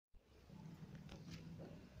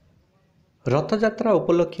रथयात्रा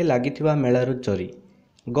उपलक्षे लागिथिबा मेलारू चोरी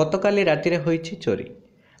गतकाली रातिरे होईछि चोरी।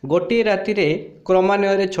 गोटिए रातिरे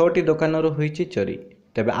क्रमान्वये 6टी दुकानरू होईछि चोरी।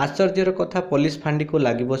 तेबे आश्चर्यर कथा पुलिस फांडी को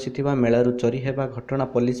लागि बसिथिबा मेलारू चोरी हेबा घटना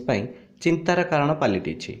पुलिस पई चिंतार कारण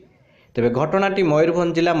पालिटिछि। तेबे घटनाटी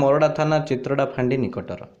मयूरभंज जिला मोरडा थाना चित्रडा फांडी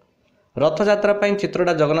निकटर। रथयात्रा पई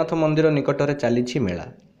चित्रडा जगन्नाथ मंदिर निकटरे चलीछि मेला।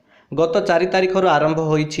 गत 4 तारिखर आरंभ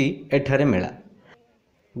होईछि एठारे मेला।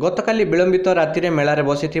 गतकाली विलंबित रातिरे मेलारे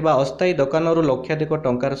बसिथिबा अस्थायी दुकानरू लक्षाधिक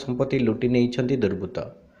टंकार संपत्ति लुटि नेइछन्ति दुर्बृत्त।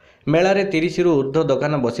 मेलारे 30 रु ऊर्ध्व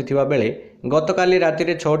दुकान बसिथिबा बेले गतकाली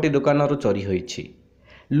रातिरे 6टी दुकानरू चोरी होईछि।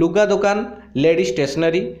 लुगा दुकान, लेडी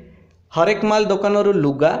स्टेशनरी, हरेक माल दुकानरू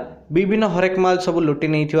लुगा, विभिन्न हरेक माल सब लुटि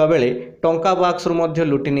नेइथिबा बेले टंका बॉक्सरू मध्ये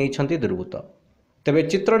लुटि नेइछन्ति दुर्बृत्त। तेबे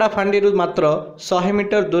चित्रडा फांडीरू मात्र 100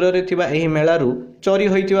 मीटर दूर थिबा एही मेलारू चोरी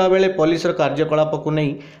होइथिबा बेले पुलिसर कार्यकलाप को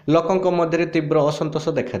नहीं लोकंक मध्यरे तीव्र असंतोष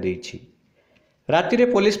देखा देइछि। रातिरे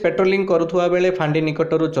पुलिस पेट्रोलिंग करुथुवा बेले फांडी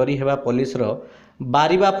निकटरू चोरी हेबा पुलिसर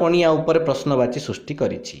बारिबा पणिया उपरे प्रश्नवाची सृष्टि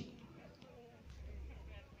करिछि।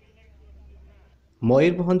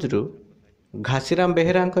 मयूरभंजरू घासीराम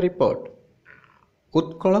बेहेरांक रिपोर्ट,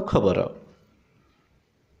 उत्कल खबर।